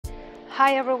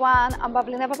Hi everyone, I'm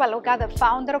Pavlina Papalouka, the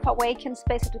founder of Awaken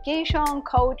Space Education,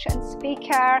 coach and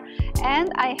speaker,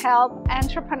 and I help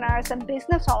entrepreneurs and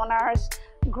business owners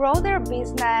grow their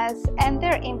business and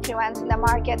their influence in the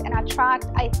market and attract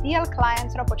ideal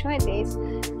clients and opportunities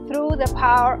through the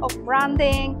power of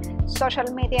branding, social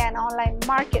media, and online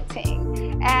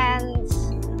marketing. And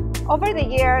over the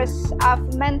years, I've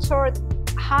mentored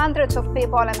hundreds of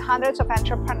people and hundreds of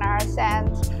entrepreneurs,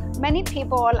 and many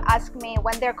people ask me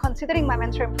when they're considering my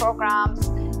mentoring programs,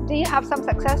 do you have some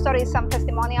success stories, some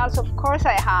testimonials? Of course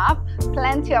I have,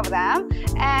 plenty of them,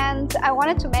 and I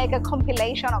wanted to make a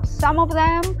compilation of some of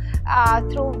them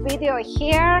through video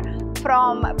here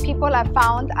from people I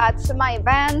found at my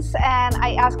events, and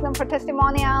I asked them for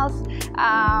testimonials,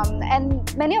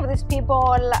 and many of these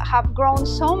people have grown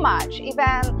so much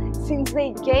even since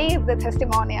they gave the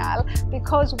testimonial,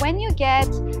 because when you get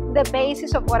the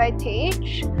basis of what I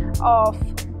teach, of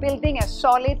building a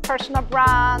solid personal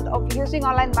brand, of using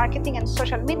online marketing and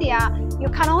social media, you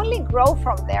can only grow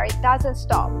from there. It doesn't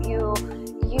stop. You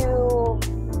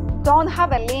don't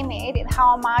have a limit in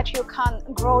how much you can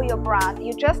grow your brand.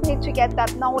 You just need to get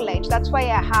that knowledge. That's why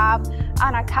I have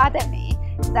an academy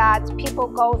that people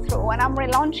go through, and I'm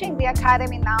relaunching the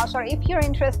academy now. So if you're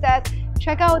interested,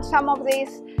 check out some of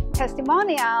these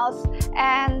testimonials,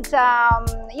 and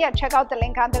yeah, check out the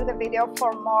link under the video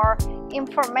for more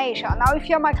information. Now, if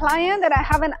you're my client and I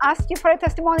haven't asked you for a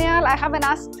testimonial, I haven't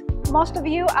asked most of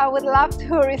you, I would love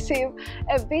to receive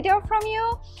a video from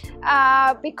you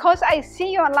because I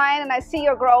see you online and I see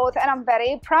your growth, and I'm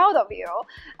very proud of you.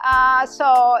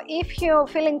 So if you're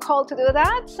feeling called to do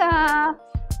that,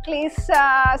 please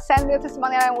send me a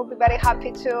testimonial, and we'll be very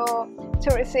happy to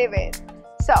receive it.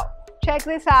 So check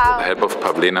this out. With the help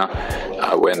of Pavlina,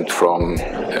 I went from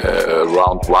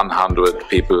around 100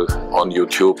 people on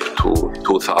YouTube to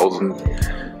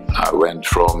 2,000. I went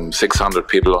from 600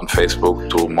 people on Facebook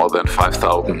to more than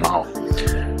 5,000 now.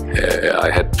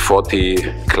 I had 40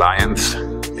 clients,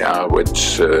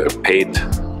 which paid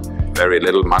very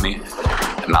little money.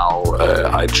 Now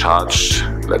I charge,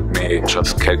 let me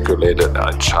just calculate it,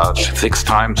 I charge 6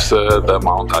 times the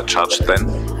amount I charged then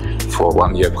for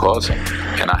 1-year course,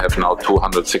 and I have now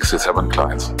 267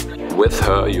 clients. With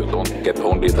her, you don't get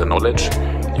only the knowledge,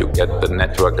 you get the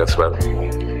network as well.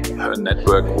 Her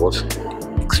network was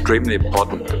extremely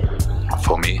important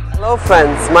for me. Hello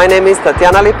friends, my name is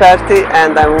Tatiana Liperti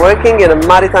and I'm working in the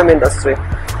maritime industry.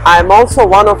 I'm also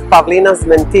one of Pavlina's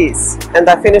mentees, and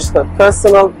I finished her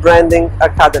personal branding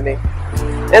academy.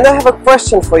 And I have a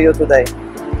question for you today.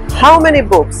 How many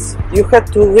books you had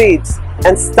to read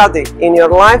and study in your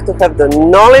life to have the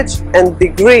knowledge and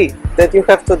degree that you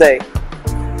have today?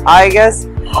 I guess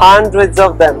hundreds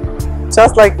of them,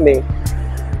 just like me.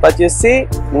 But you see,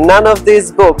 none of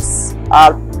these books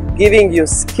are giving you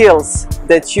skills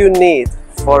that you need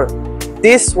for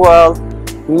this world,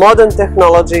 modern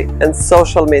technology and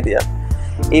social media.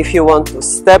 If you want to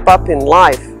step up in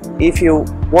life, if you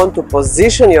want to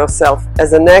position yourself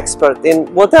as an expert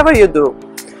in whatever you do,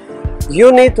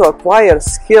 you need to acquire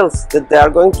skills that they are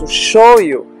going to show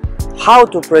you how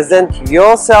to present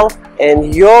yourself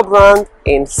and your brand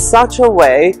in such a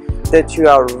way that you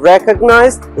are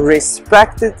recognized,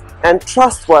 respected, and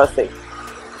trustworthy.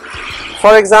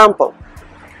 For example,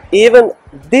 even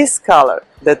this color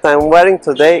that I'm wearing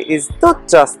today is not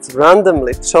just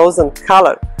randomly chosen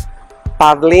color.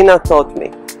 Pavlina taught me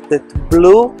that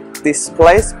blue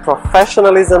displays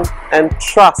professionalism and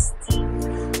trust.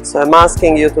 So I'm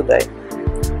asking you today,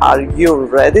 are you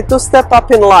ready to step up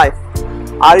in life?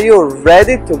 Are you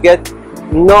ready to get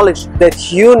knowledge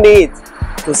that you need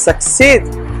to succeed?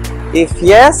 If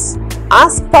yes,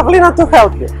 ask Pavlina to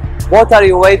help you. What are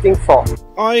you waiting for?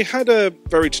 I had a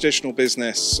very traditional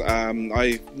business.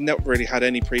 I never really had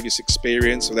any previous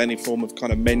experience with any form of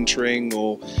kind of mentoring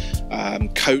or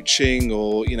coaching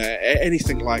or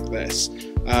anything like this.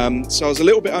 So I was a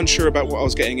little bit unsure about what I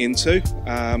was getting into.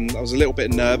 I was a little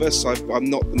bit nervous. I'm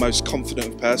not the most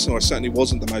confident person, or I certainly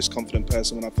wasn't the most confident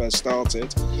person when I first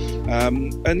started.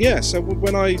 And yeah, so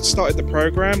when I started the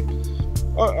program,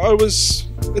 I was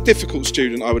a difficult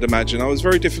student, I would imagine. I was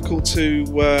very difficult to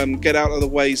get out of the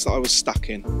ways that I was stuck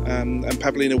in. And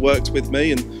Pavlina worked with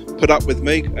me and put up with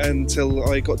me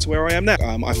until I got to where I am now.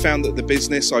 I found that the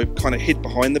business, I kind of hid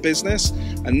behind the business,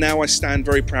 and now I stand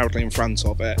very proudly in front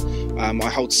of it. I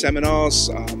hold seminars,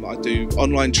 I do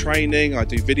online training, I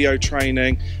do video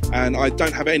training, and I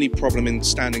don't have any problem in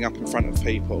standing up in front of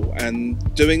people. And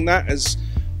doing that has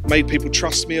made people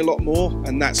trust me a lot more,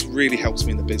 and that's really helps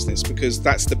me in the business, because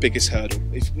that's the biggest hurdle.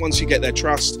 Once you get their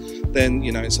trust, then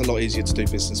it's a lot easier to do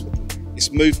business with them.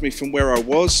 It's moved me from where I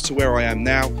was to where I am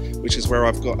now, which is where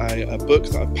I've got a book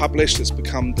that I've published that's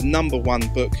become the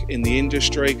 #1 book in the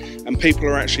industry, and people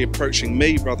are actually approaching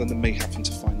me rather than me having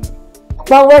to find them.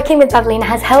 While working with Pavlina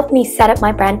has helped me set up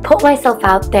my brand, put myself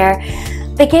out there,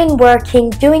 begin working,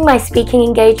 doing my speaking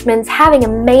engagements, having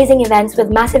amazing events with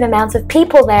massive amounts of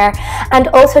people there, and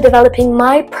also developing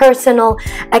my personal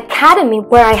academy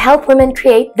where I help women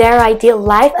create their ideal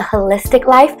life, a holistic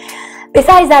life.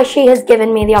 Besides that, she has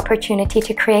given me the opportunity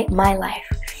to create my life.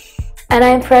 And I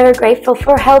am forever grateful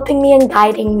for helping me and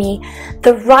guiding me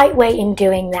the right way in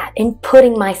doing that, in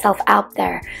putting myself out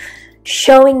there,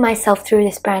 showing myself through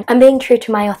this brand and being true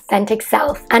to my authentic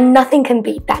self. And nothing can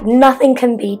beat that. Nothing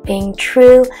can beat being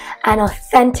true and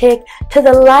authentic to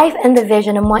the life and the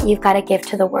vision and what you've got to give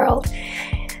to the world.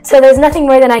 So there's nothing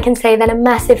more than I can say than a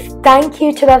massive thank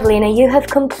you to Pavlina. You have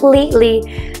completely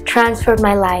transformed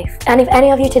my life. And if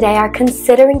any of you today are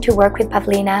considering to work with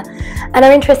Pavlina and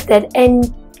are interested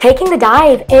in taking the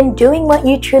dive in doing what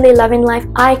you truly love in life,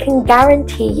 I can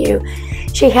guarantee you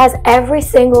she has every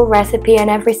single recipe and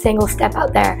every single step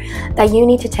out there that you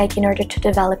need to take in order to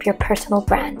develop your personal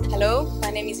brand. Hello,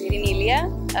 my name is Irini Ilia.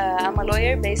 I'm a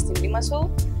lawyer based in Limassol.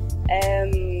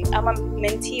 I'm a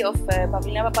mentee of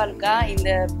Pavlina Papalouka in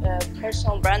the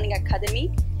Personal Branding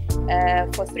Academy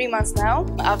for 3 months now.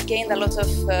 I've gained a lot of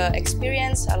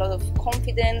experience, a lot of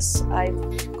confidence. I've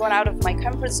gone out of my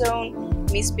comfort zone.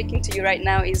 Me speaking to you right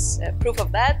now is proof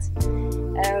of that.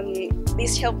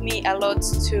 This helped me a lot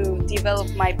to develop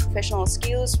my professional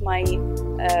skills,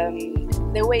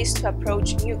 the ways to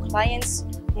approach new clients,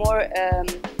 more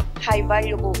high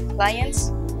valuable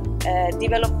clients.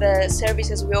 Develop the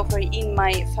services we offer in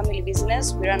my family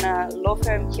business. We run a law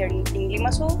firm here in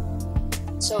Limassol.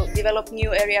 So develop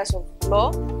new areas of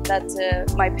law that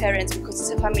my parents, because it's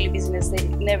a family business, they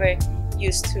never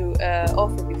used to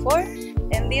offer before.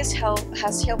 And this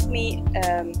has helped me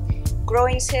grow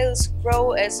in sales,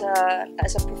 grow as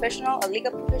a professional, a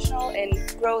legal professional, and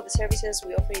grow the services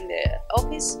we offer in the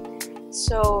office.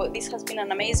 So this has been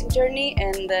an amazing journey,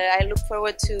 and I look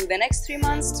forward to the next 3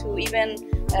 months to even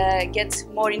get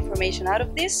more information out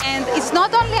of this. And it's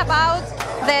not only about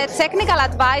the technical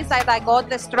advice that I got,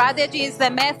 the strategies, the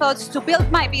methods to build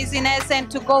my business and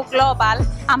to go global.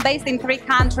 I'm based in 3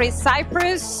 countries,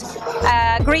 Cyprus,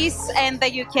 Greece and the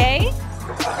UK.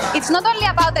 It's not only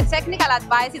about the technical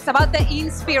advice, it's about the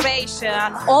inspiration,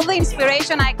 all the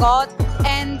inspiration I got,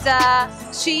 and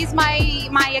she's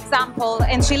my example,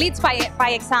 and she leads by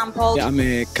example. I'm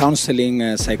a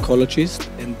counseling psychologist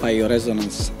and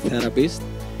bioresonance therapist,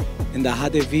 and I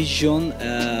had a vision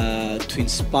to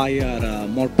inspire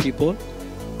more people,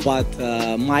 but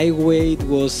my way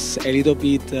was a little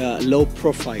bit low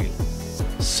profile.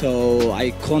 So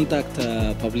I contact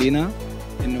Pavlina,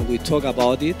 and we talk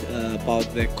about it, about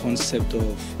the concept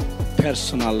of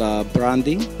personal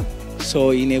branding.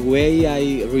 So in a way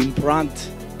I rebrand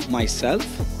myself,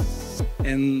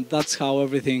 and that's how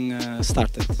everything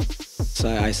started. So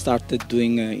I started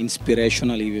doing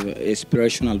inspirational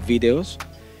videos,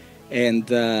 and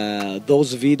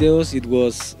those videos, it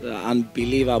was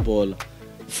unbelievable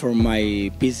for my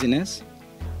business.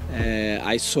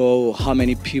 I saw how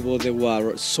many people they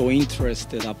were so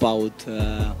interested about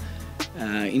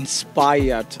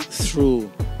inspired through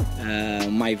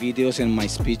my videos and my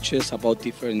speeches about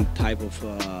different type of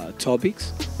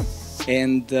topics,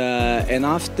 and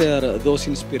after those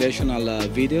inspirational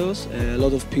videos, a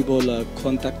lot of people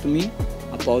contact me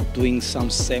about doing some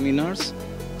seminars.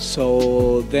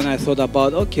 So then I thought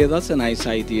about, okay, that's a nice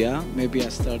idea, maybe I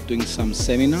start doing some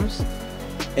seminars.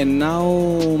 And now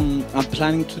I'm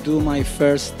planning to do my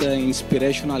first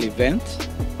inspirational event.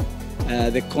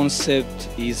 The concept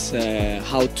is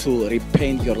how to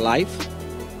repaint your life.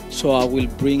 So I will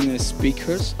bring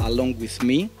speakers along with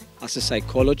me as a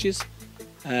psychologist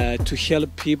to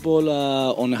help people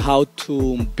on how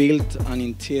to build an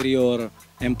interior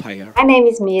empire. My name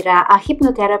is Mira, a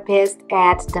hypnotherapist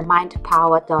at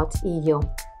themindpower.eu.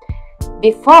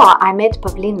 Before I met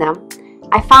Pavlina,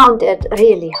 I found it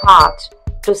really hard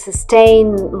to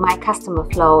sustain my customer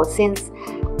flow since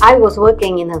I was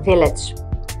working in a village.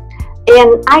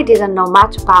 And I didn't know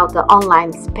much about the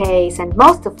online space, and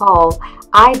most of all,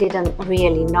 I didn't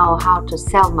really know how to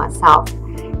sell myself.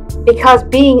 Because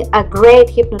being a great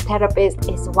hypnotherapist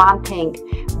is one thing,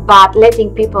 but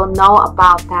letting people know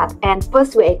about that and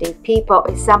persuading people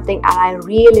is something I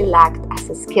really lacked as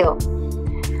a skill.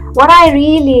 What I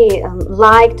really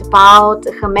liked about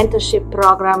her mentorship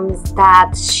programs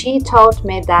that she taught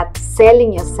me that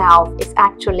selling yourself is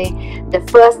actually the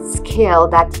first skill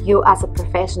that you as a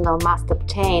professional must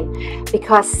obtain,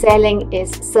 because selling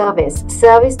is service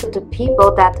to the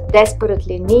people that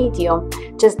desperately need you,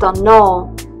 just don't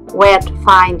know where to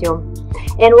find you.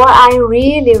 And what I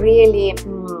really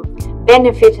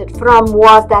benefited from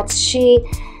was that she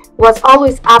was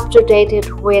always up to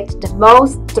date with the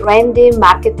most trendy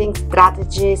marketing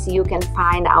strategies you can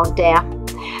find out there.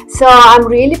 So I'm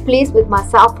really pleased with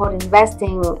myself for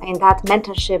investing in that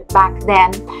mentorship back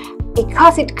then,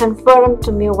 because it confirmed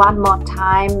to me one more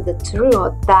time the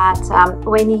truth that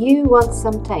when you want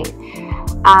something,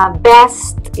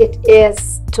 best it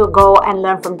is to go and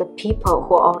learn from the people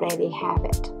who already have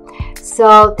it.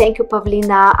 So thank you,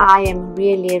 Pavlina. I am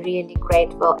really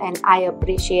grateful, and I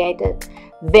appreciate it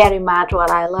very much what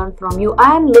I learned from you.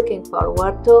 I'm looking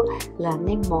forward to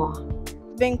learning more.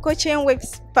 Been coaching with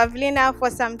Pavlina for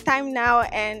some time now,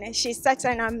 and she's such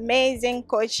an amazing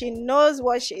coach. She knows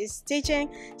what she's teaching.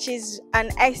 She's an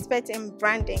expert in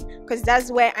branding, because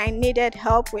that's where I needed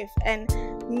help with, and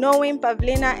knowing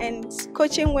Pavlina and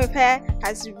coaching with her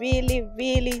has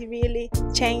really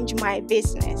changed my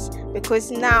business,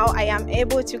 because now I am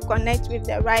able to connect with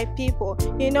the right people.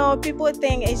 You know, people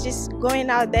think it's just going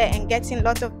out there and getting a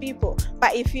lot of people,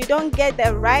 but if you don't get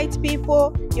the right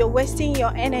people, you're wasting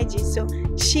your energy. So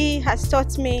she has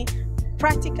taught me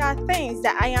practical things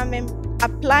that I am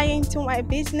applying to my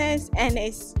business, and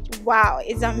it's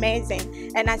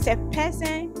amazing. And as a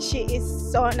person, she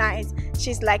is so nice.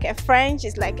 She's like a friend,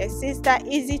 she's like a sister,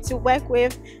 easy to work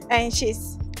with, and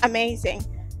she's amazing.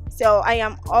 So I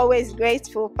am always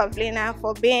grateful, Pavlina,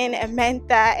 for being a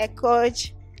mentor, a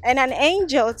coach, and an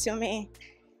angel to me.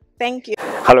 Thank you.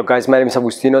 Hello guys, my name is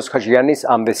Agustinos Kajianis.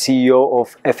 I'm the CEO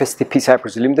of FSTP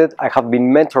Cyprus Limited. I have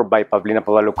been mentored by Pavlina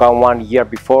Papalouka 1 year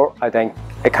before. I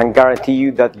can guarantee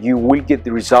you that you will get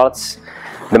the results,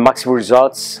 the maximum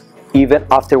results, even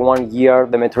after 1 year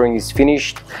the mentoring is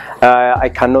finished. I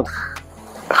cannot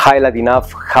highlight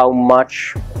enough how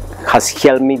much has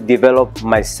helped me develop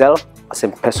myself as a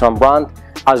personal brand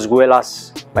as well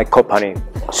as my company.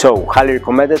 So highly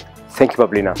recommended. Thank you,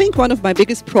 Pavlina. I think one of my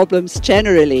biggest problems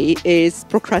generally is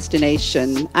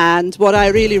procrastination, and what I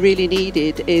really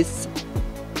needed is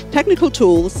technical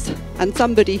tools and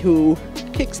somebody who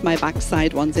kicks my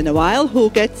backside once in a while, who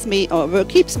gets me or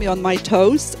keeps me on my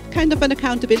toes, kind of an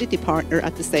accountability partner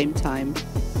at the same time.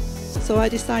 So I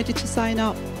decided to sign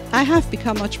up. I have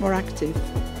become much more active.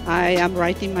 I am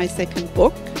writing my second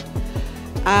book.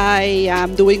 I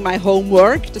am doing my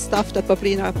homework, the stuff that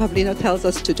Pavlina tells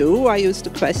us to do. I use the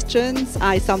questions.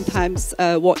 I sometimes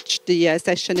watch the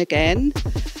session again.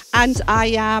 And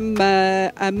I am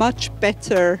a much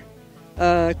better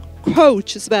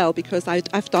coach as well, because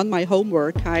I've done my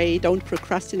homework. I don't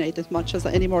procrastinate as much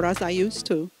anymore as I used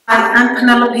to. I'm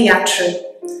Penelope Yatru.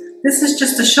 This is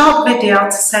just a short video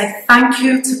to say thank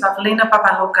you to Pavlina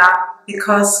Papalouka,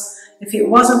 because if it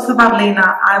wasn't for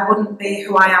Pavlina, I wouldn't be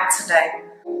who I am today.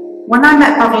 When I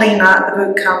met Pavlina at the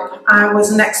boot camp, I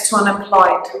was next to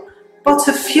unemployed. But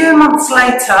a few months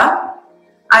later,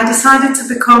 I decided to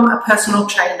become a personal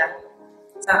trainer.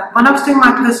 When I was doing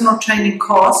my personal training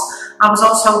course, I was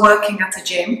also working at a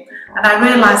gym, and I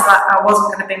realised that I wasn't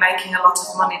going to be making a lot of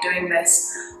money doing this.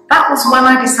 That was when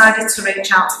I decided to reach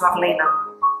out to Pavlina.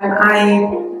 And I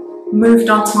moved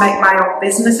on to make my own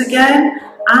business again,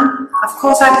 and of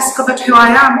course I discovered who I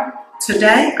am.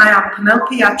 Today I am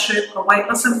Penelope Yatru, a weight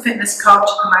loss and fitness coach,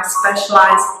 and I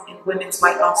specialise in women's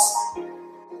weight loss.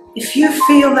 If you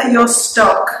feel that you're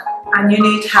stuck and you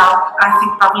need help, I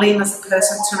think Pavlina is the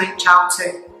person to reach out to.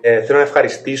 Θέλω να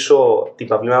ευχαριστήσω την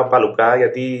Pavlina Papalouka,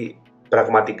 γιατί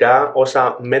πραγματικά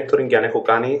όσα mentoring και αν έχω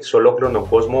κάνει σε ολόκληρο τον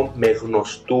κόσμο με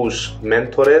γνωστούς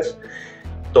mentors,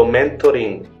 το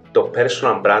mentoring, το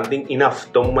personal branding είναι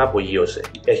αυτό που με απογείωσε.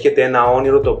 Έχετε ένα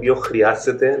όνειρο το οποίο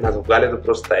χρειάζεται να το βγάλετε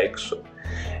προς τα έξω.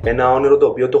 Ένα όνειρο το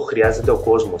οποίο το χρειάζεται ο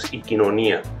κόσμος, η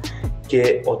κοινωνία.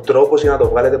 Και ο τρόπος για να το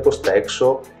βγάλετε προς τα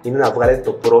έξω είναι να βγάλετε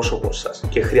το πρόσωπο σας.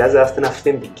 Και χρειάζεται να είστε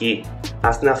αυθεντικοί. Να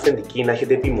είστε αυθεντικοί, να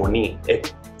έχετε επιμονή,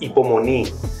 υπομονή.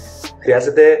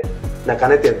 Χρειάζεται να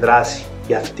κάνετε δράση.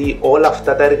 Γιατί όλα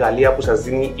αυτά τα εργαλεία που σας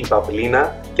δίνει η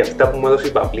Παυλίνα και αυτά που μου έδωσε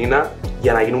η Παυλίνα,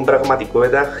 για να γίνουν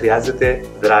πραγματικότητα χρειάζεται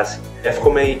δράση.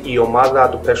 Εύχομαι η ομάδα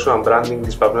του personal branding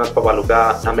της Pavlina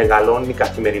Papalouka να μεγαλώνει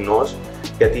καθημερινώς,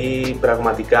 γιατί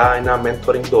πραγματικά είναι ένα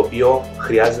mentoring το οποίο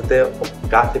χρειάζεται ο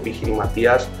κάθε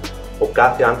επιχειρηματίας, ο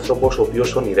κάθε άνθρωπος ο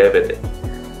οποίος ονειρεύεται.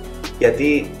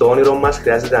 Γιατί το όνειρο μας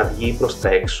χρειάζεται να βγει προς τα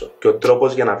έξω και ο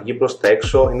τρόπος για να βγει προς τα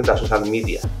έξω είναι τα social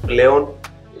media. Πλέον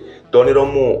Το όνειρο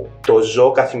μου το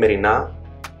ζω καθημερινά,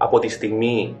 από τη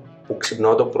στιγμή που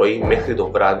ξυπνάω το πρωί μέχρι το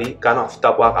βράδυ, κάνω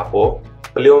αυτά που αγαπώ,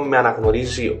 πλέον με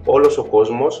αναγνωρίζει όλος ο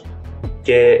κόσμος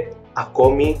και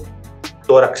ακόμη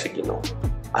τώρα ξεκινώ.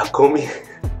 Ακόμη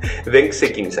δεν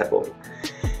ξεκίνησα ακόμη.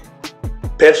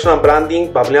 Personal branding,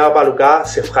 Παυλίνα Παπαλουκά,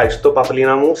 σε ευχαριστώ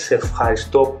Παυλίνα μου, σε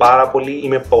ευχαριστώ πάρα πολύ,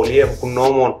 είμαι πολύ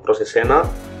ευγνώμων προς εσένα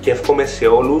και εύχομαι σε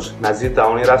όλους να ζείτε τα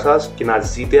όνειρά σας και να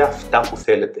ζείτε αυτά που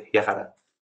θέλετε. Γεια χαρά.